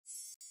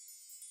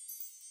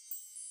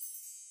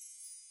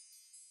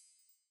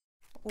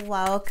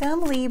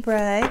Welcome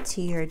Libra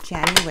to your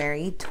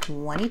January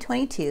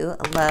 2022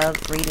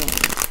 love reading.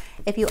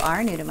 If you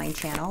are new to my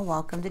channel,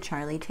 welcome to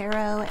Charlie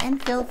Tarot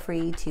and feel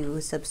free to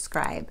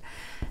subscribe.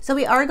 So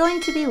we are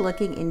going to be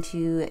looking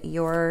into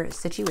your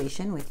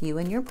situation with you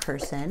and your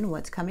person,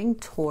 what's coming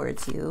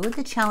towards you,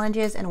 the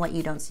challenges and what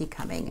you don't see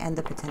coming, and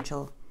the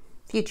potential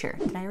future.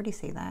 Did I already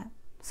say that?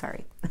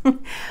 Sorry.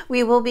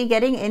 We will be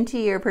getting into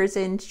your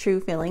person's true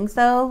feelings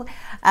though,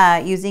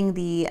 using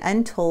the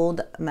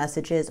untold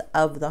messages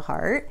of the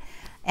heart,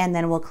 and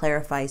then we'll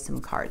clarify some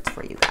cards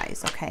for you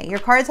guys. Okay, your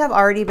cards have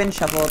already been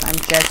shuffled. I'm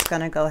just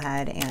gonna go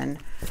ahead and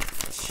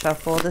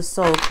shuffle the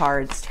soul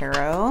cards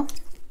tarot.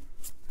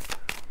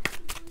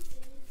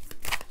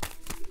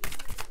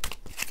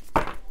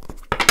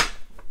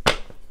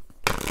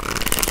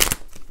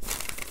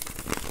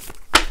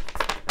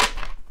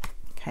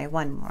 Okay,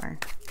 one more.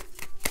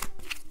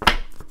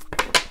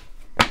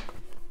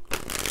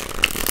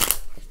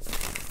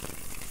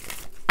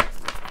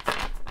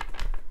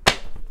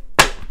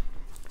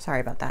 Sorry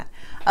about that.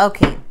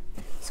 Okay,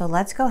 so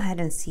let's go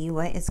ahead and see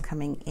what is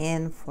coming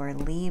in for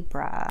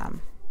Libra.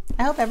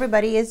 I hope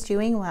everybody is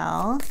doing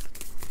well.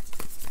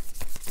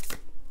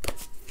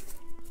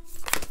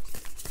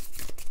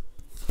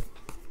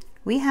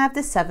 We have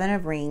the Seven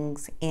of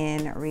Rings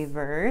in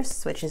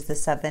reverse, which is the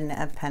Seven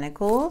of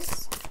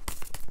Pentacles.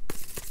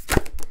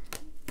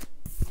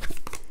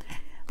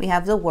 We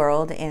have the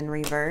World in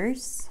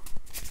reverse.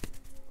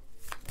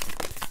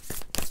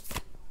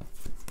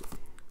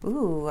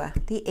 Ooh,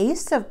 the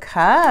Ace of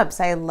Cups.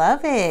 I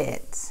love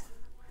it.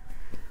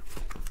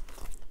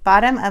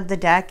 Bottom of the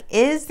deck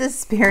is the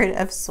Spirit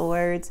of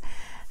Swords,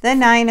 the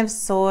Nine of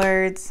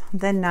Swords,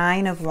 the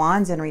Nine of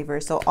Wands in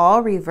reverse. So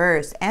all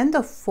reversed. And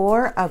the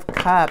Four of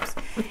Cups.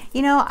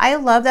 You know, I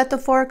love that the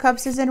Four of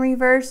Cups is in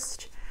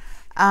reversed.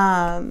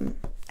 And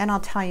I'll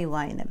tell you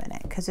why in a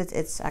minute, because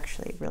it's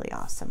actually really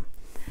awesome.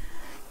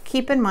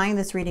 Keep in mind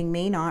this reading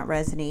may not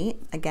resonate,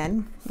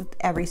 again, with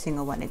every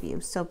single one of you.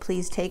 So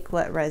please take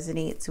what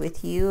resonates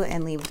with you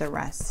and leave the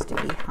rest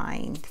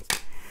behind.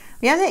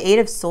 We have the Eight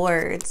of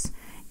Swords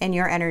in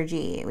your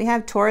energy. We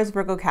have Taurus,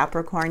 Virgo,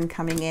 Capricorn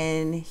coming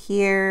in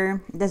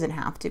here. It doesn't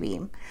have to be.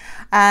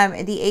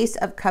 The Ace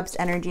of Cups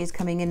energy is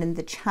coming in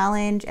the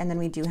challenge. And then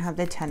we do have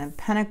the Ten of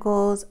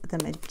Pentacles,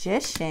 the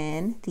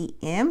Magician, the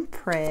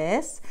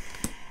Empress,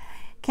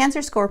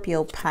 Cancer,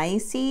 Scorpio,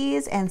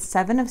 Pisces, and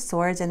Seven of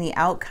Swords in the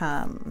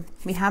outcome.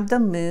 We have the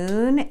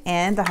Moon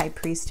and the High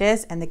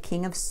Priestess and the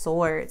King of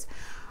Swords.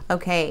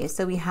 Okay,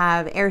 so we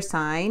have air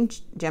sign,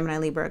 Gemini,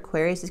 Libra,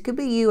 Aquarius. This could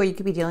be you or you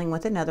could be dealing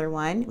with another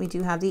one. We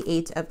do have the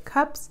Eight of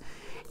Cups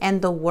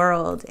and the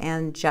World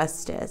and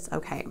Justice.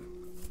 Okay.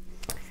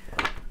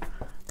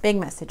 Big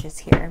messages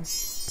here.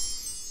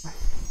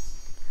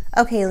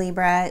 Okay,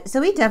 Libra,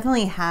 so we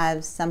definitely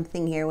have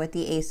something here with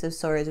the Ace of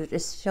Swords, which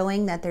is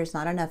showing that there's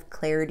not enough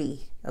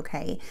clarity,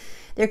 okay?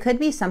 There could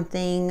be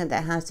something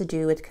that has to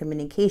do with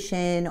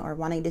communication or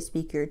wanting to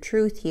speak your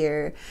truth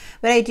here,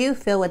 but I do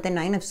feel with the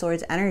Nine of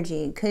Swords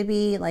energy, it could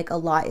be like a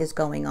lot is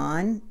going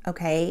on,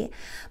 okay?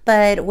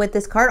 But what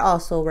this card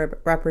also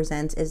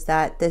represents is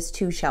that this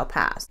too shall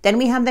pass. Then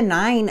we have the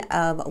Nine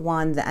of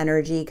Wands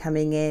energy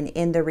coming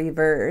in the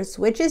reverse,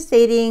 which is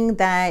stating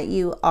that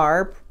you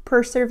are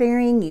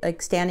persevering,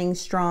 like standing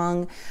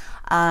strong.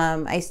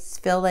 I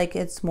feel like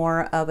it's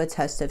more of a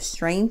test of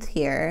strength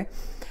here,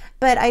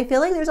 but I feel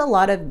like there's a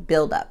lot of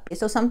buildup.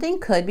 So something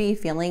could be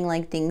feeling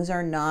like things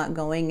are not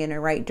going in a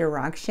right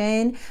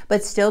direction,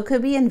 but still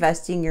could be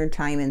investing your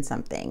time in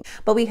something.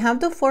 But we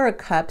have the Four of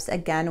Cups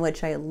again,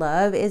 which I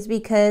love, is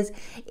because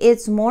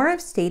it's more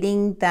of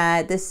stating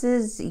that this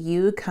is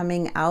you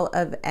coming out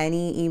of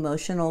any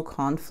emotional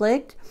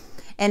conflict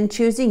and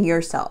choosing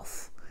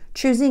yourself.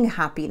 Choosing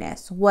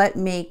happiness, what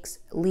makes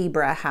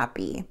Libra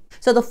happy.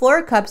 So the Four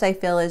of Cups I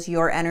feel is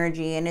your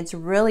energy, and it's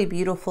really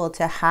beautiful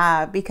to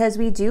have because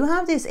we do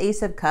have this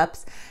Ace of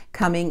Cups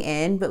coming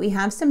in, but we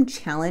have some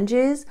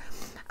challenges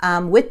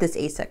with this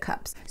Ace of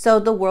Cups. So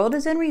the World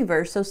is in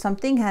reverse, so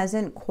something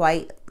hasn't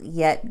quite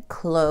yet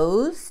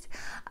closed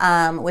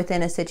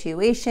within a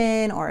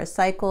situation, or a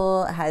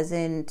cycle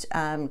hasn't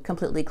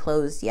completely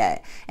closed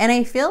yet. And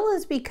I feel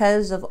it's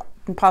because of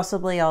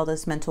possibly all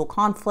this mental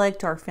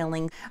conflict or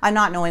feeling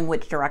not knowing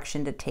which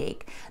direction to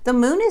take. The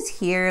Moon is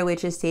here,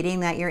 which is stating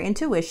that your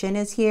intuition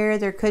is here.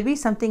 There could be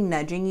something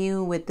nudging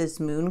you with this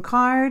Moon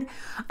card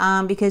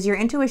because your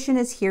intuition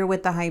is here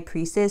with the High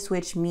Priestess,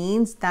 which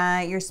means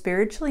that you're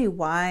spiritually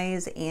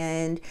wise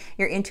and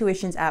your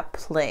intuition's at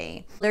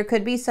play. There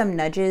could be some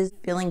nudges,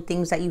 feeling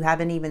things that you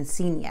haven't even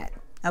seen yet.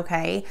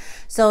 Okay,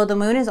 so the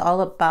Moon is all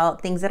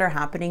about things that are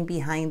happening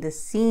behind the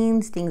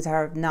scenes, things that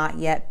have not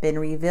yet been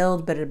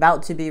revealed but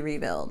about to be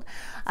revealed.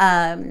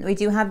 We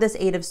do have this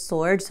Eight of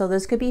Swords, so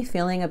this could be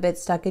feeling a bit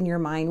stuck in your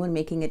mind when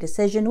making a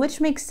decision, which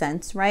makes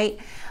sense, right?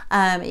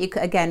 You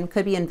again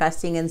could be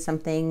investing in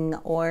something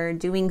or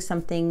doing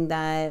something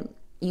that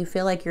you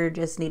feel like you're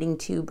just needing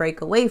to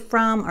break away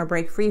from or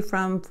break free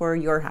from for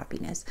your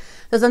happiness.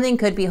 So something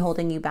could be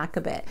holding you back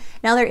a bit.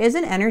 Now there is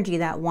an energy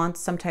that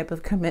wants some type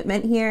of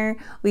commitment here.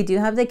 We do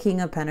have the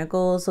King of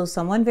Pentacles. So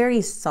someone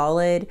very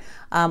solid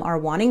are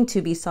wanting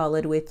to be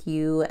solid with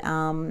you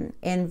and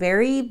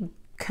very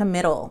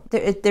committal.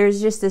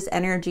 There's just this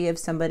energy of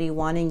somebody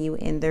wanting you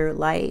in their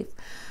life.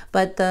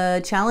 But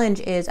the challenge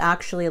is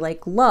actually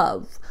like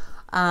love.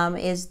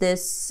 Is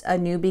this a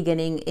new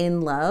beginning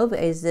in love?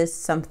 Is this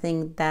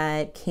something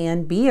that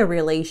can be a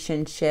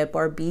relationship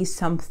or be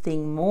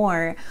something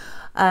more?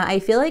 I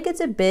feel like it's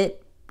a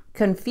bit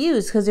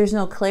confused because there's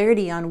no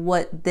clarity on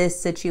what this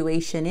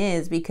situation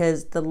is,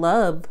 because the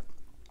love,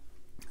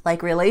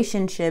 like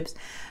relationships,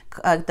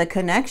 the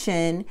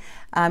connection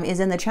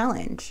is in the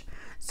challenge.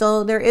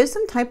 So there is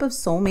some type of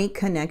soulmate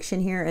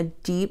connection here, a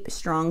deep,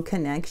 strong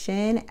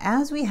connection.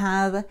 As we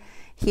have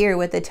here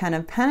with the Ten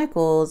of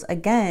Pentacles,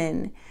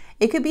 again,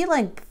 it could be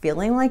like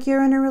feeling like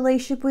you're in a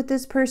relationship with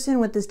this person,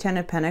 with this Ten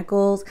of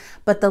Pentacles,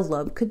 but the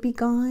love could be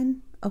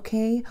gone,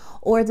 okay?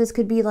 Or this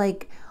could be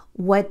like,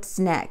 what's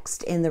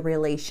next in the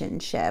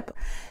relationship?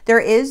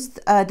 There is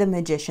the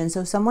Magician.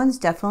 So someone's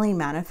definitely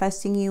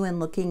manifesting you and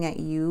looking at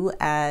you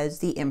as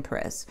the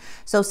Empress.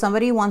 So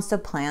somebody wants to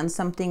plan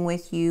something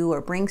with you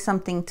or bring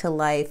something to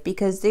life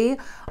because they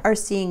are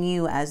seeing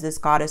you as this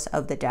goddess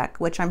of the deck,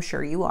 which I'm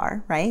sure you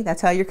are, right?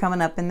 That's how you're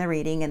coming up in the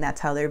reading and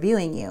that's how they're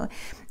viewing you.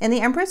 And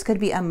the Empress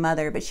could be a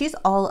mother, but she's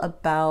all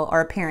about,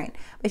 or a parent,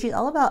 but she's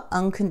all about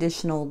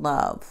unconditional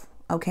love.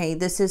 Okay,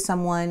 this is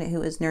someone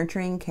who is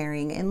nurturing,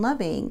 caring, and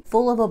loving,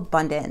 full of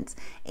abundance.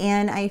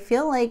 And I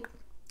feel like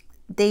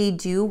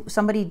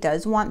somebody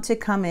does want to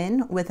come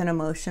in with an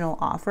emotional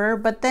offer,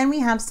 but then we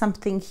have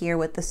something here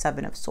with the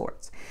Seven of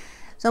Swords.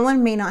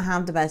 Someone may not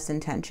have the best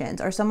intentions,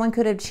 or someone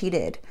could have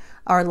cheated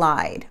or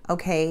lied,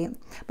 okay?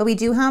 But we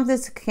do have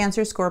this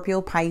Cancer,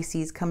 Scorpio,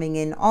 Pisces coming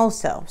in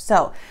also.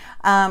 So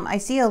I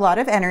see a lot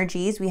of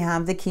energies. We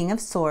have the King of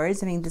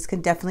Swords. I mean, this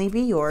could definitely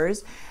be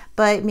yours.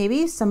 But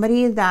maybe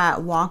somebody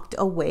that walked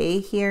away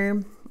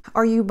here,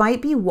 or you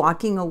might be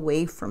walking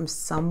away from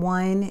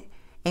someone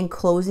and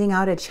closing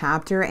out a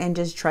chapter and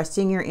just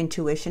trusting your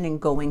intuition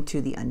and going to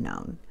the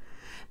unknown.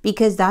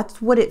 Because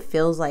that's what it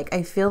feels like.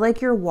 I feel like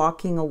you're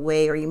walking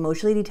away or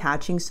emotionally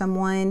detaching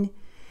someone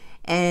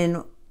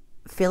and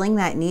feeling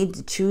that need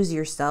to choose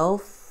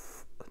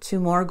yourself to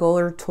more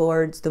go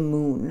towards the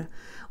moon.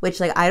 Which,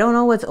 like, I don't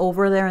know what's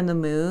over there in the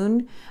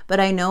moon,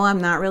 but I know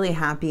I'm not really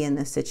happy in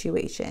this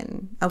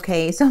situation.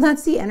 Okay, so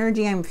that's the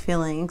energy I'm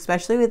feeling,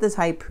 especially with this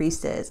High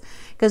Priestess,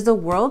 because the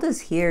world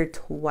is here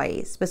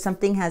twice, but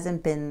something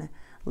hasn't been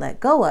let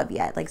go of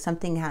yet. Like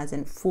something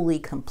hasn't fully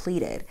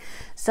completed.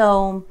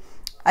 So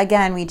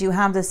again, we do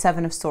have the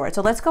Seven of Swords.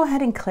 So let's go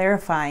ahead and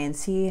clarify and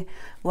see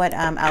what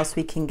else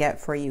we can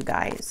get for you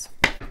guys.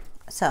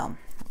 So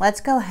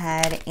let's go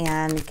ahead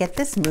and get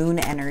this moon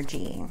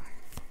energy.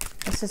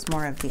 This is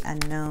more of the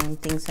unknown,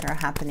 things that are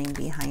happening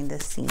behind the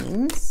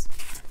scenes.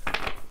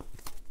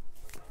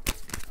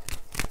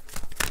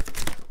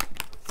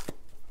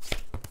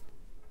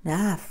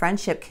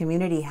 Friendship,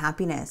 community,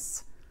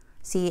 happiness.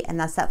 See, and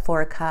that's that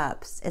Four of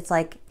Cups. It's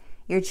like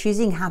you're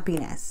choosing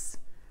happiness.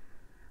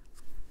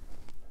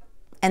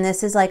 And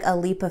this is like a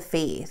leap of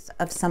faith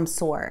of some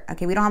sort.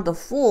 Okay, we don't have the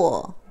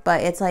Fool,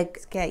 but it's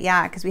like,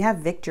 yeah, because we have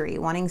victory,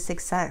 wanting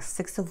success,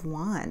 Six of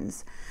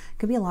Wands.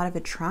 Could be a lot of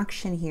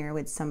attraction here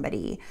with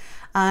somebody.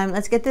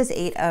 Let's get this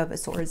Eight of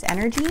Swords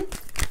energy.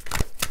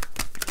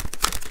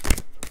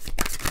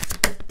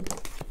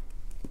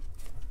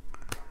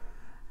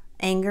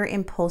 Anger,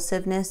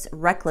 impulsiveness,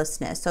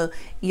 recklessness. So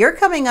you're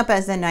coming up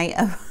as a Knight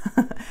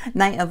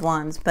of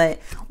Wands, but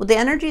the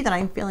energy that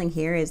I'm feeling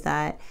here is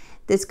that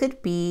this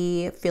could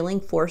be feeling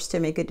forced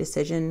to make a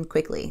decision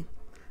quickly.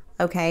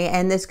 Okay,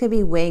 and this could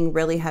be weighing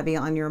really heavy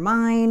on your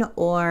mind,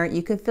 or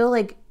you could feel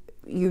like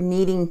you're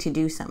needing to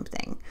do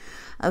something.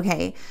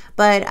 Okay,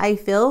 but I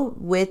feel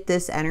with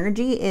this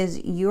energy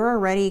is you're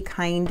already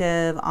kind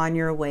of on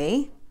your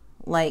way,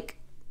 like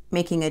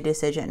making a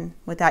decision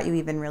without you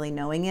even really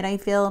knowing it, I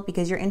feel,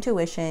 because your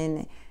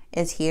intuition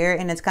is here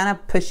and it's kind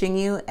of pushing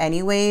you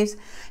anyways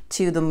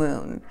to the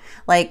moon.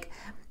 Like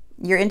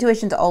your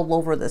intuition's all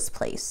over this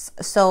place.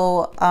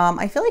 So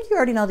I feel like you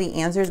already know the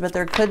answers, but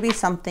there could be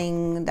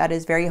something that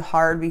is very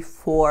hard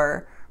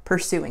before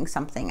pursuing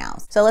something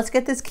else. So let's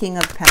get this King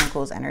of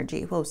Pentacles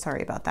energy. Whoa,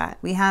 sorry about that.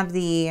 We have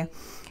the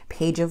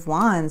Page of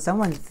Wands.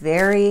 Someone's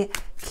very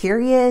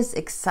curious,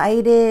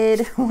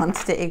 excited,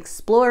 wants to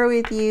explore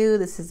with you.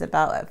 This is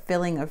about a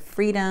feeling of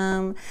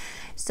freedom.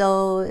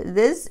 So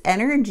this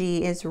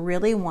energy is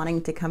really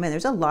wanting to come in.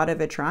 There's a lot of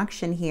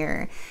attraction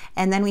here.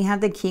 And then we have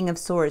the King of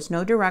Swords,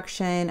 no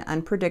direction,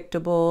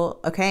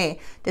 unpredictable. Okay,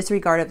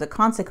 disregard of the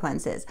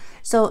consequences.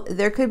 So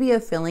there could be a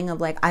feeling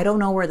of like, I don't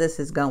know where this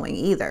is going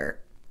either.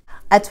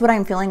 That's what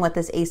I'm feeling with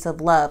this Ace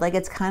of Love. Like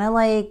it's kind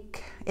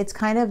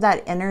of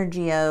that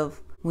energy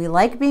of we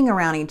like being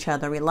around each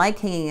other. We like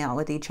hanging out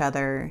with each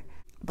other,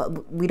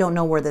 but we don't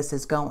know where this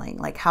is going.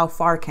 Like how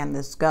far can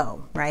this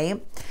go,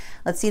 right?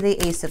 Let's see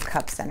the Ace of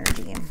Cups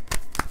energy.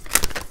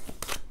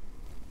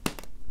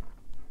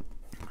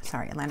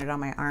 Sorry, I landed on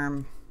my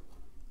arm.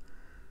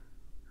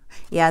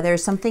 Yeah,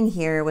 there's something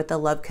here with the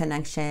love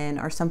connection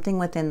or something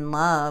within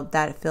love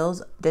that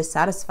feels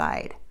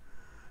dissatisfied.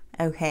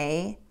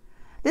 Okay.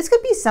 This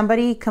could be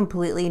somebody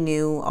completely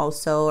new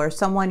also, or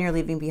someone you're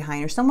leaving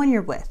behind, or someone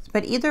you're with.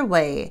 But either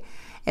way,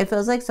 it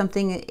feels like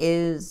something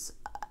is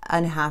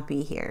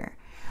unhappy here.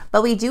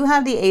 But we do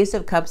have the Ace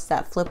of Cups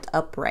that flipped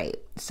upright.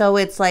 So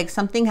it's like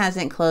something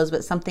hasn't closed,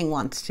 but something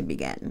wants to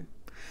begin.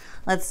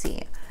 Let's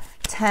see.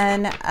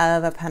 10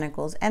 of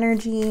Pentacles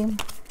energy.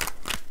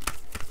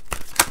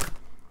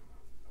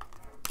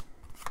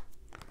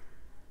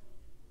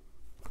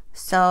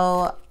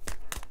 So,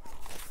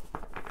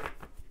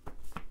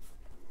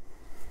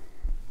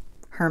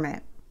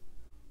 Hermit.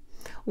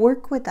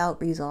 Work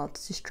without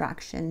results,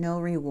 distraction, no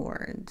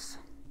rewards.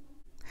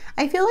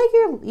 I feel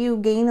like you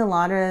gain a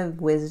lot of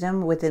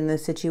wisdom within the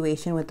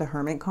situation with the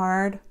Hermit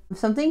card.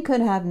 Something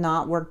could have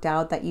not worked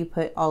out that you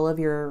put all of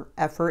your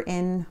effort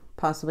in,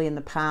 possibly in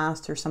the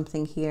past or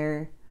something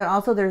here. But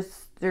also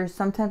there's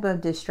some type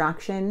of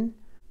distraction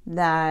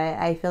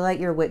that I feel like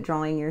you're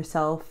withdrawing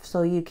yourself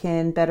so you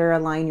can better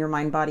align your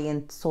mind, body,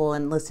 and soul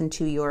and listen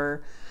to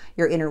your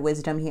inner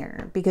wisdom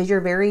here, because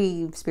you're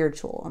very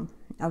spiritual.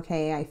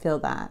 Okay, I feel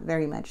that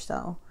very much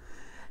so.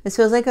 This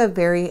feels like a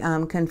very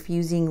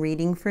confusing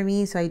reading for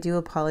me, so I do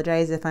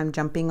apologize if I'm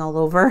jumping all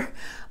over.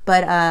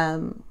 But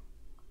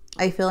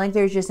I feel like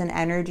there's just an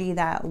energy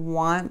that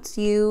wants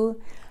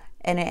you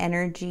and an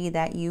energy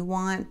that you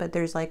want, but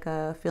there's like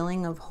a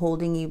feeling of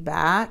holding you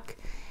back.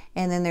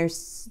 And then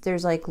there's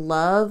like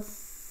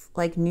love,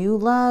 like new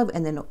love,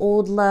 and then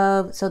old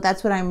love. So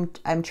that's what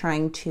I'm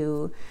trying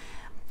to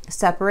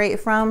separate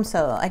from.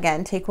 So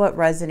again, take what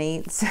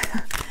resonates.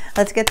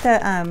 Let's get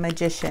the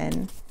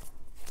Magician.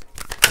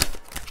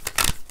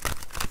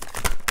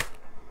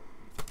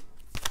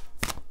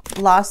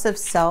 Loss of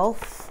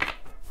self.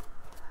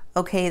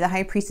 Okay, the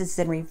High Priestess is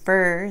in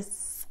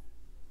reverse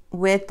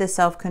with the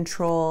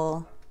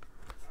self-control.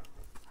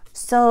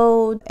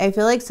 So I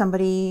feel like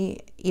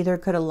somebody either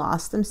could have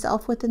lost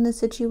themselves within the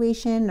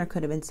situation. There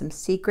could have been some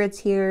secrets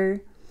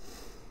here.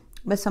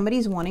 But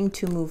somebody's wanting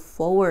to move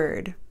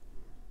forward.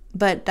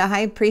 But the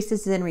High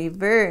Priestess is in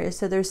reverse.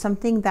 So there's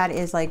something that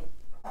is like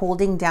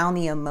holding down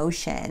the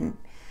emotion.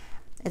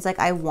 It's like,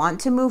 I want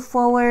to move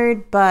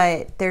forward,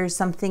 but there's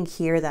something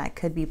here that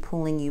could be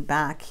pulling you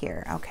back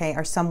here, okay?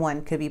 Or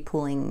someone could be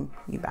pulling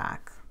you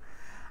back.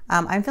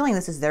 I'm feeling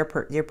this is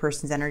your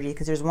person's energy,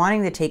 because there's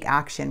wanting to take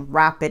action,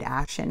 rapid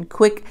action,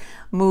 quick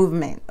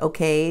movement,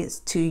 okay,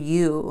 to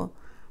you.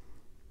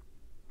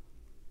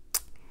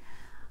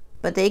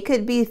 But they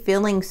could be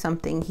feeling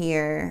something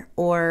here,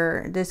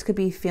 or this could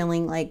be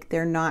feeling like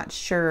they're not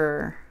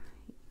sure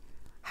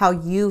how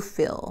you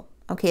feel,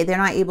 okay? They're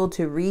not able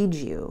to read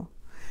you.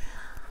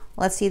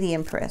 Let's see the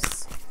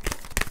Empress.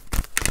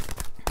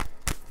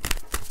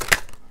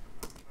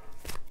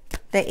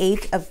 The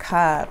Eight of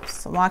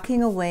Cups,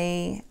 walking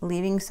away,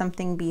 leaving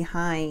something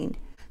behind.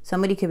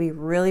 Somebody could be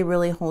really,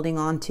 really holding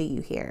on to you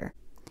here.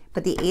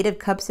 But the Eight of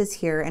Cups is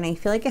here, and I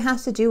feel like it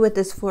has to do with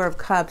this Four of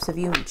Cups of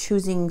you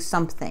choosing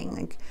something,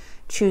 like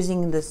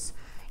choosing this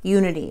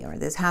unity or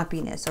this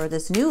happiness or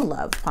this new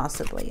love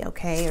possibly,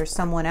 okay? Or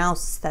someone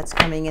else that's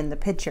coming in the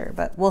picture,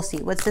 but we'll see.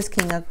 What's this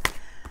King of...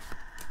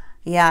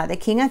 Yeah, the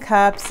King of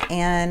Cups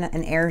and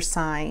an air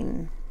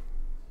sign.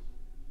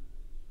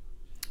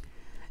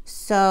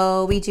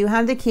 So we do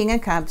have the King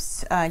of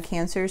Cups,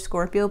 Cancer,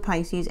 Scorpio,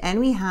 Pisces, and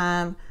we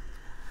have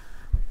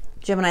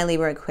Gemini,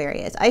 Libra,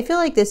 Aquarius. I feel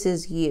like this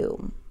is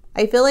you.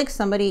 I feel like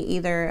somebody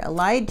either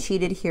lied,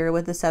 cheated here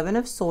with the Seven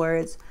of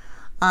Swords,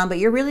 but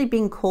you're really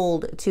being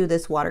cold to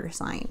this water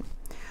sign.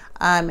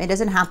 It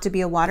doesn't have to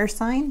be a water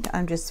sign.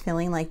 I'm just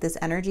feeling like this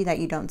energy that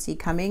you don't see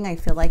coming. I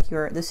feel like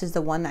this is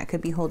the one that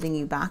could be holding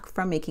you back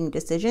from making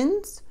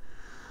decisions.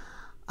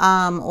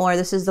 Or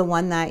this is the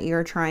one that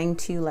you're trying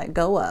to let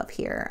go of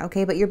here.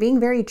 Okay, but you're being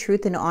very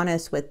truth and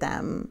honest with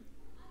them.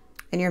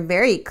 And you're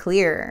very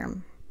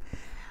clear.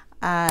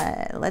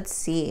 Let's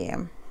see.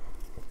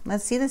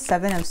 Let's see the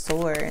Seven of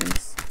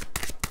Swords.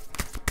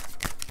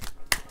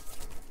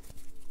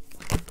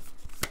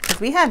 Because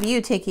we have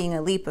you taking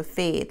a leap of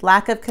faith.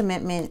 Lack of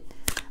commitment,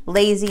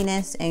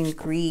 laziness, and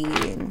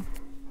greed.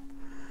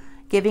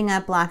 Giving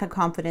up, lack of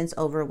confidence,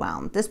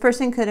 overwhelmed. This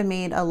person could have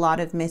made a lot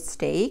of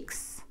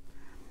mistakes,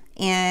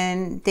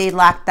 and they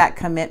lacked that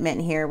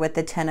commitment here with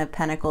the Ten of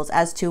Pentacles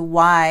as to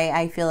why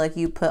I feel like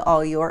you put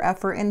all your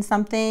effort in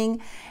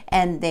something,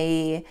 and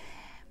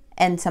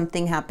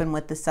something happened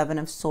with the Seven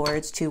of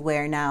Swords to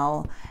where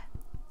now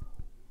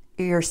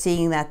you're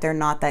seeing that they're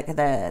not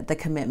the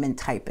commitment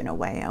type in a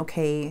way,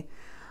 okay?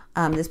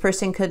 This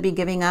person could be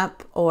giving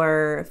up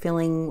or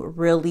feeling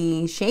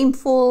really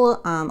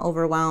shameful,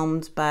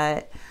 overwhelmed,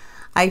 but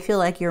I feel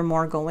like you're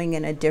more going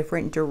in a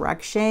different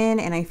direction.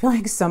 And I feel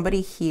like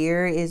somebody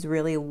here is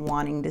really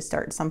wanting to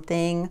start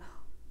something,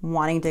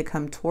 wanting to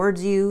come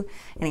towards you.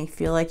 And I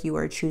feel like you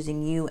are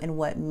choosing you and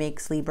what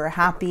makes Libra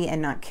happy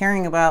and not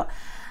caring about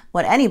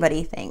what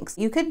anybody thinks.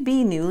 You could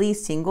be newly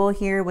single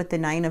here with the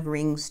Nine of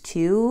Rings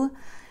too.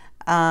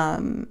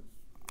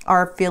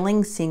 are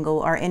feeling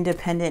single, are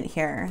independent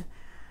here.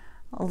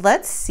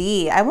 Let's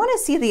see. I want to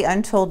see the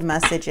untold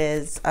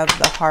messages of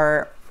the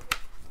heart.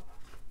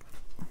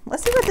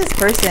 Let's see what this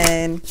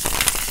person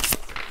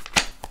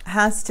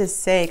has to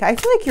say. I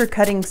feel like you're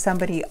cutting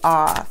somebody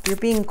off. You're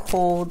being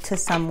cold to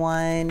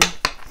someone.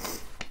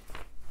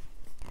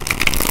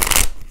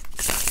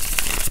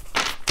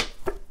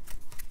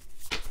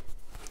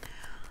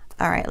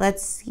 All right,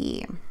 let's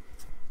see.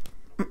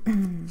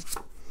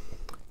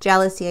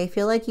 Jealousy. I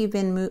feel like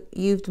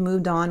you've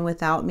moved on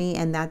without me,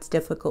 and that's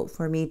difficult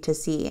for me to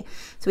see.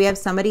 So we have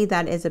somebody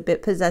that is a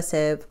bit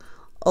possessive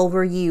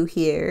over you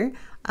here.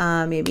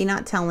 Maybe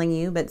not telling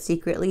you, but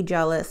secretly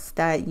jealous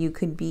that you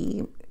could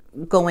be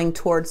going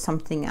towards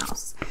something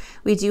else.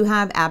 We do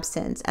have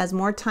absence. As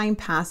more time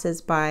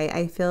passes by,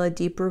 I feel a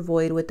deeper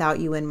void without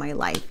you in my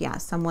life. Yeah,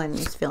 someone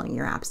is feeling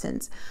your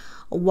absence.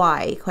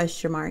 Why?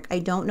 Question mark. I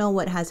don't know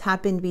what has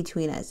happened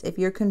between us. If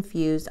you're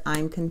confused,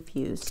 I'm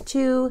confused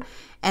too.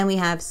 And we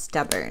have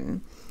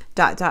stubborn. ...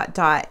 And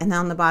then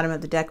on the bottom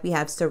of the deck, we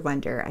have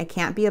surrender. I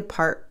can't be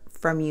apart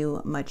from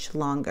you much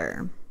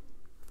longer.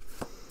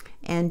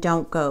 And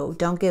don't go.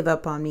 Don't give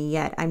up on me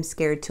yet. I'm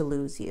scared to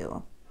lose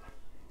you.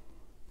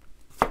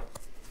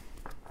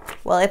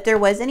 Well, if there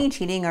was any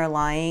cheating or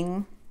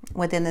lying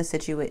within the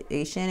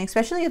situation,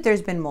 especially if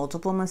there's been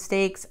multiple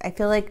mistakes, I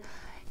feel like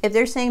if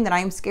they're saying that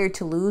I'm scared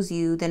to lose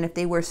you, then if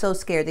they were so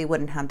scared, they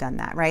wouldn't have done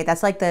that, right?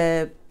 That's like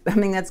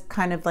that's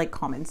kind of like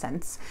common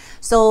sense.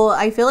 So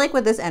I feel like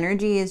with this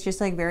energy is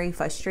just like very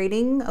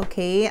frustrating,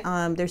 okay?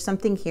 There's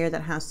something here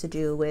that has to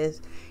do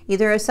with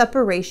either a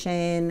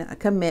separation, a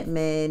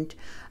commitment,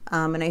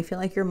 and I feel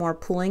like you're more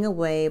pulling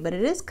away, but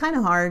it is kind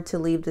of hard to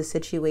leave the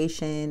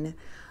situation.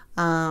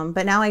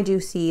 But now I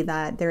do see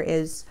that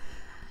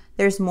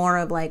there's more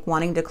of like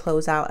wanting to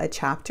close out a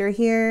chapter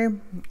here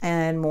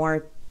and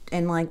more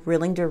and like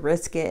willing to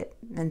risk it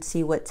and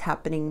see what's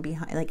happening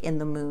behind, like in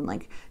the moon,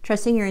 like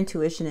trusting your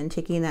intuition and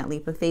taking that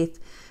leap of faith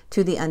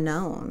to the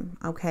unknown,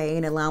 okay?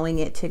 And allowing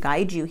it to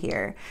guide you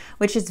here,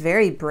 which is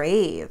very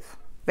brave,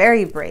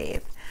 very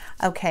brave.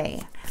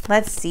 Okay,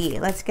 let's see.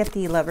 Let's get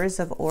the Lovers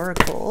of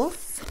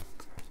Oracles.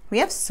 We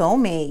have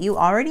soulmate. Your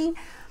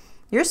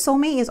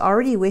soulmate is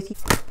already with you.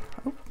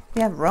 Oh,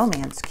 we have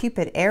romance,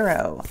 Cupid,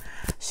 arrow,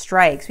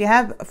 strikes. We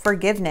have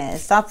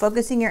forgiveness. Stop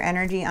focusing your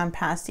energy on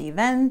past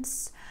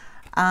events.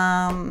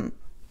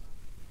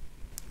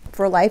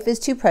 For life is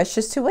too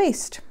precious to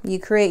waste. You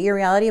create your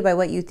reality by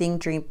what you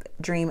think,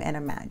 dream, and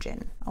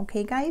imagine.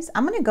 Okay, guys,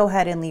 I'm going to go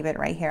ahead and leave it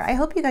right here. I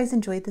hope you guys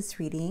enjoyed this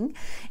reading.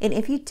 And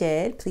if you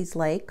did, please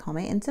like,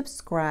 comment, and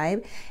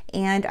subscribe.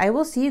 And I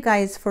will see you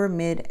guys for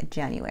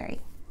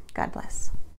mid-January. God bless.